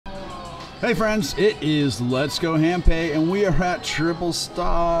Hey friends, it is Let's Go Handpay, and we are at Triple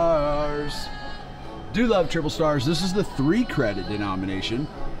Stars. Do love Triple Stars. This is the 3 credit denomination,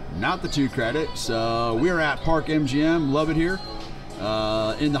 not the 2 credit. So we are at Park MGM. Love it here.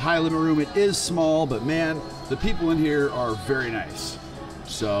 In the high limit room, it is small, but man, the people in here are very nice.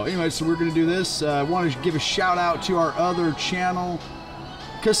 So anyway, so we're going to do this. I want to give a shout out to our other channel,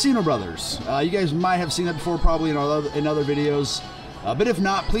 Casino Brothers. You guys might have seen that before, probably in other videos. But if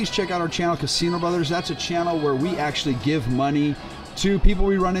not, please check out our channel, Casino Brothers. That's a channel where we actually give money to people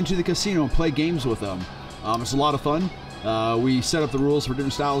we run into the casino and play games with them. It's a lot of fun. We set up the rules for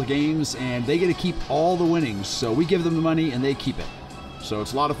different styles of games, and they get to keep all the winnings. So we give them the money, and they keep it. So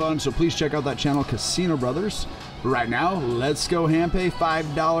it's a lot of fun. So please check out that channel, Casino Brothers. But right now, Let's Go Handpay.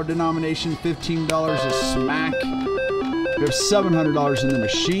 $5 denomination, $15 a smack. We have $700 in the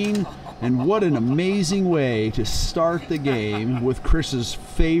machine. And what an amazing way to start the game with Chris's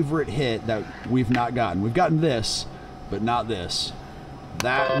favorite hit that we've not gotten. We've gotten this, but not this.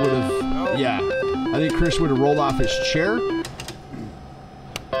 That would have, yeah. I think Chris would have rolled off his chair.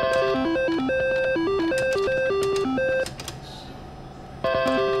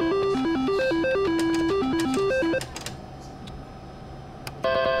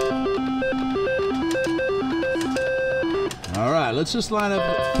 Let's just line up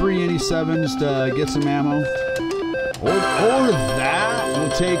 3 any 7s to get some ammo. Or that. We'll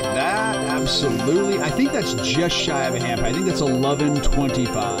take that. Absolutely. I think that's just shy of a Handpay. I think that's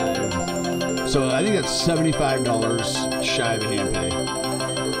 $11.25. So I think that's $75 shy of a Handpay.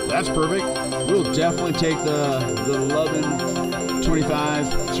 That's perfect. We'll definitely take the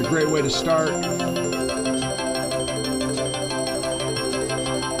 $11.25. It's a great way to start.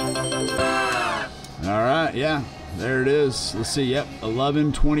 All right, yeah. There it is. Let's see. Yep,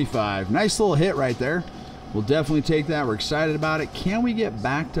 $11.25. Nice little hit right there. We'll definitely take that. We're excited about it. Can we get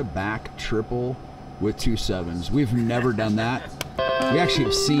back-to-back triple with 2 7s? We've never done that. We actually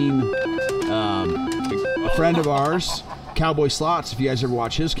have seen a friend of ours, Cowboy Slots. If you guys ever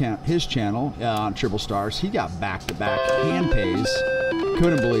watch his channel on Triple Stars, he got back-to-back Handpays.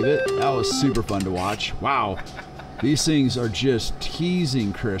 Couldn't believe it. That was super fun to watch. Wow. These things are just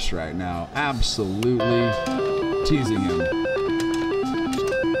teasing Chris right now. Absolutely teasing him.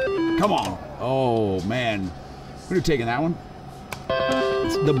 Come on. Oh, man. We're taking that one.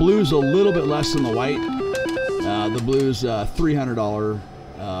 The blue's a little bit less than the white. The blue's $300,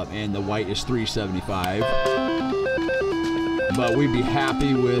 and the white is $375. But we'd be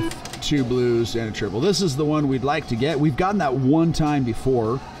happy with 2 blues and a triple. This is the one we'd like to get. We've gotten that one time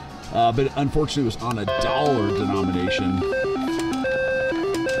before, but unfortunately it was on a $1 denomination.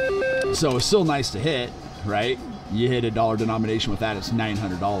 So it's still nice to hit, right? You hit a $1 denomination with that, it's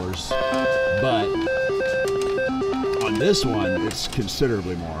 $900. But on this one, it's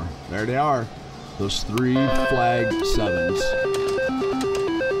considerably more. There they are, those 3 flag 7s.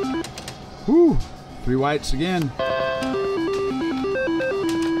 Whew, 3 whites again.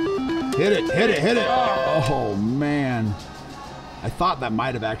 Hit it, hit it, hit it. Oh, man. I thought that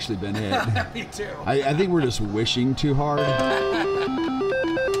might have actually been it. Me too. I think we're just wishing too hard.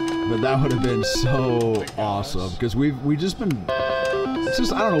 But that would have been so awesome, because we just been, it's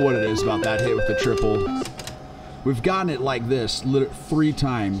just, I don't know what it is about that hit with the triple. We've gotten it like this 3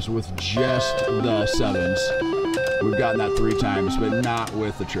 times with just the 7s. We've gotten that 3 times, but not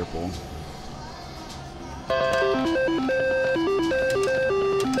with the triple.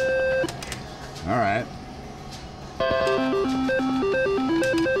 All right.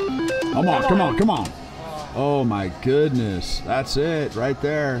 Come on, come on, come on. Oh my goodness. That's it right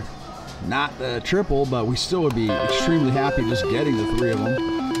there. Not the triple, but we still would be extremely happy just getting the 3 of them.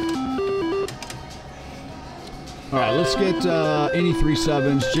 All right, let's get any 3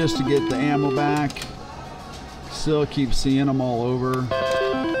 7s just to get the ammo back. Still keep seeing them all over.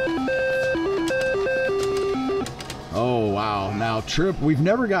 Oh, wow. Now, we've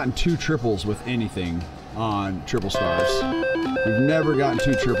never gotten 2 triples with anything on Triple Stars. We've never gotten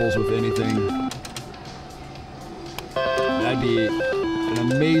 2 triples with anything. That'd be an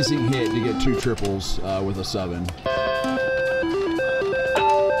amazing hit to get 2 triples with a 7.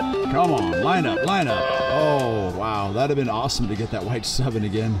 Come on, line up, line up. Oh, wow, that'd have been awesome to get that white 7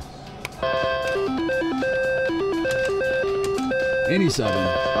 again. Any 7.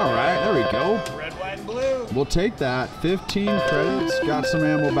 All right, there we go. Red, white, and blue. We'll take that. 15 credits. Got some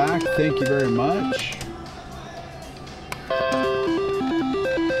ammo back. Thank you very much.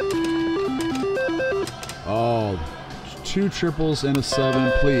 Oh, 2 triples and a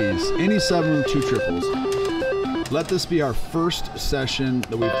 7, please. Any 7 with 2 triples. Let this be our first session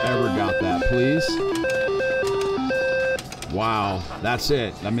that we've ever got that, please. Wow, that's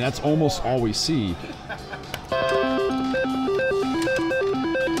it. I mean, that's almost all we see.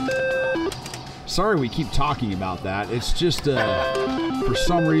 Sorry we keep talking about that. It's just, for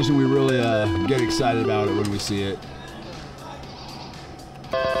some reason, we really get excited about it when we see it.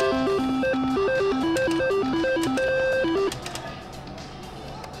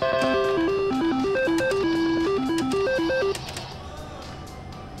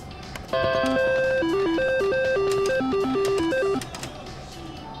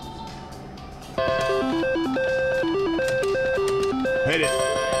 Hit it.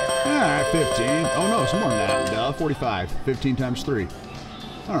 All right, 15. Oh, no, it's more than that. Duh, 45. 15 times 3.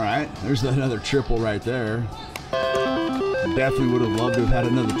 All right, there's another triple right there. Definitely would have loved to have had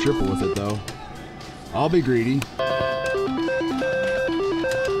another triple with it, though. I'll be greedy.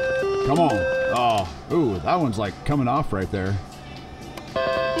 Come on. Oh, ooh, that one's like coming off right there.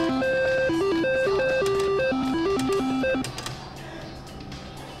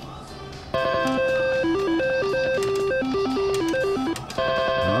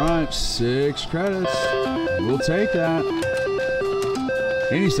 All right, 6 credits. We'll take that.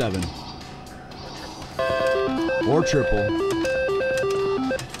 Any 7. Or triple.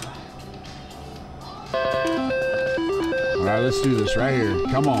 All right, let's do this right here.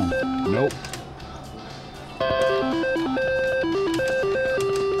 Come on. Nope.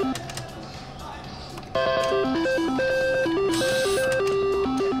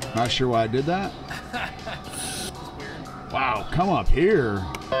 Not sure why I did that. Wow, come up here.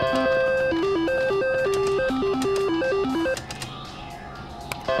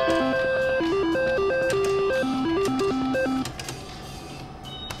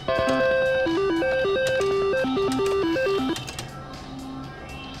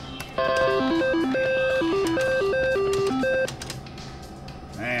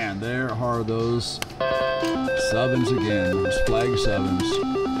 Man, there are those 7s again. Those flag 7s.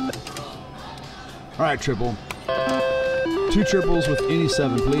 All right, triple. 2 triples with any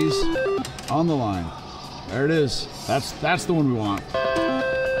 7, please. On the line. There it is. That's the one we want.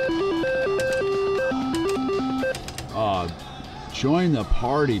 Join the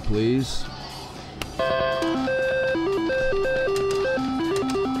party, please.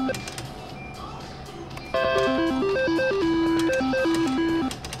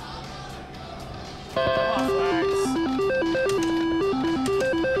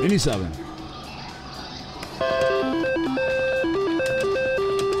 Any 7.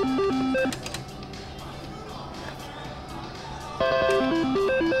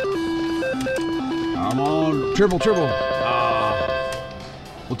 Come on. Triple, triple.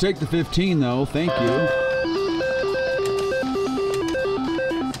 We'll take the 15, though. Thank you.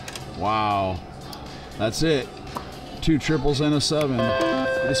 Wow. That's it. 2 triples and a 7.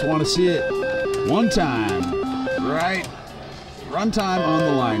 I just want to see it one time. Right? Run time on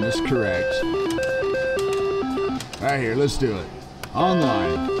the line is correct. Right here. Let's do it. On the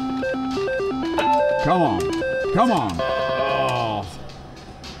line. Come on. Come on. Oh.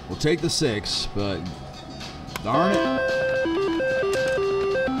 We'll take the 6, but darn it.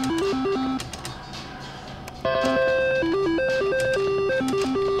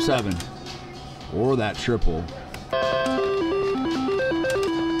 Seven. Or that triple.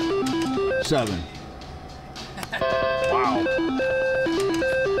 7. Wow.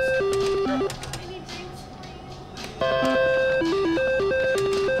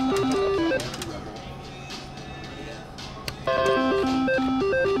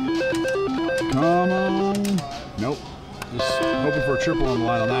 Come on. Nope. Just hoping for a triple on the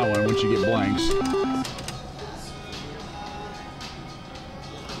line on that one once you get blanks.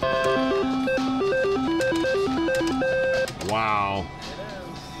 Wow.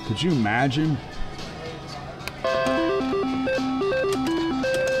 Could you imagine?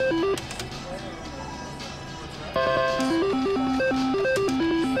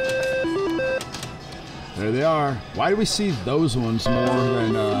 There they are. Why do we see those ones more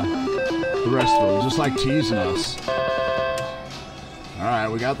than the rest of them? Just like teasing us. All right,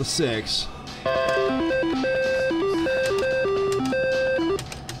 we got the 6.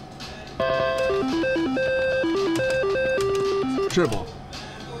 Triple.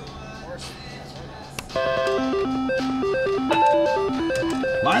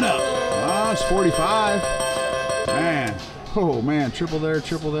 Line up. Ah, it's 45. Man. Oh, man. Triple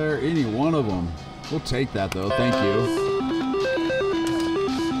there. Any one of them. We'll take that, though. Thank you.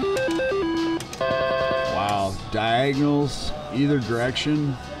 Wow. Diagonals, either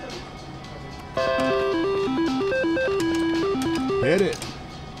direction. Hit it.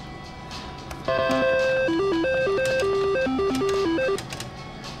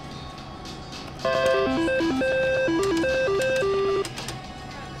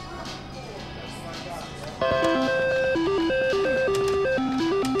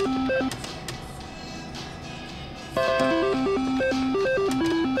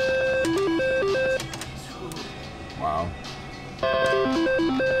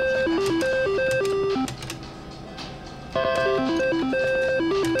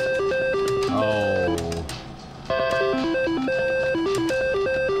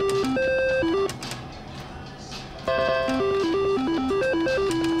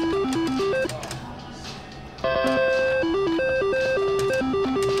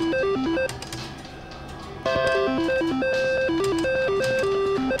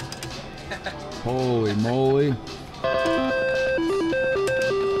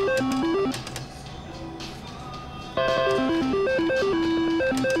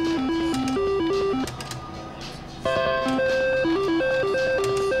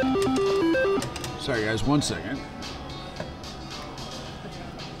 1 second.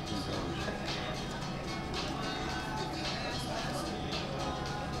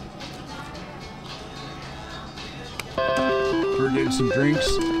 We're getting some drinks.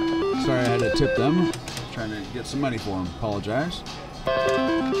 Sorry I had to tip them. Trying to get some money for them. Apologize.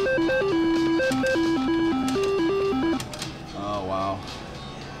 Oh, wow.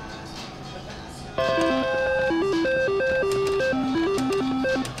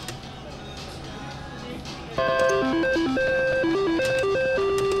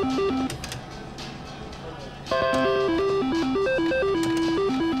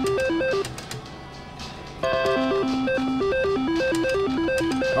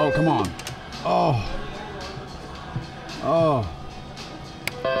 Oh, come on. Oh. Oh.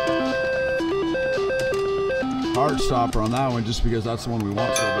 Heart stopper on that one just because that's the one we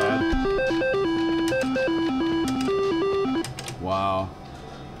want so bad. Wow.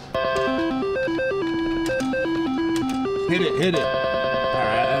 Hit it, hit it. All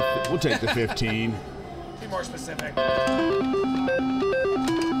right, we'll take the 15. Be more specific.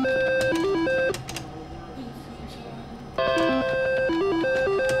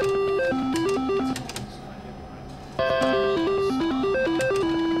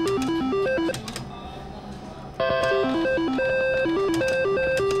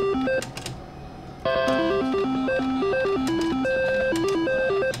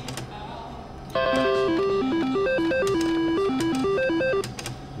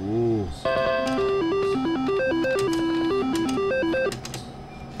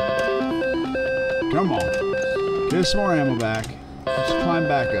 Come on. Get some more ammo back. Let's climb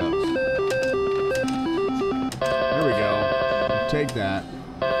back up. There we go. Take that.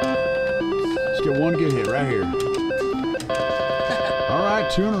 Let's get one good hit right here. All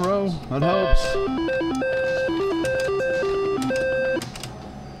right, 2 in a row. That helps.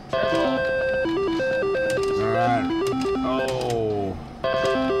 All right. Oh.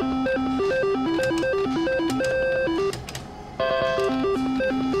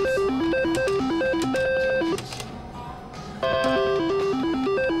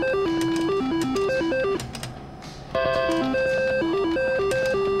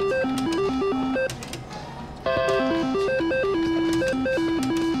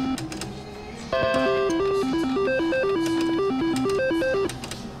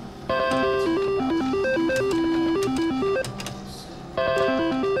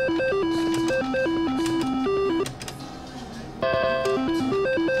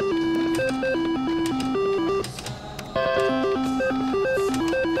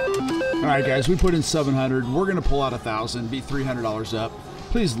 All right, guys, we put in 700. We're going to pull out 1,000, be $300 up.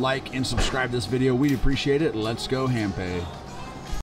 Please like and subscribe this video. We'd appreciate it. Let's go Handpay.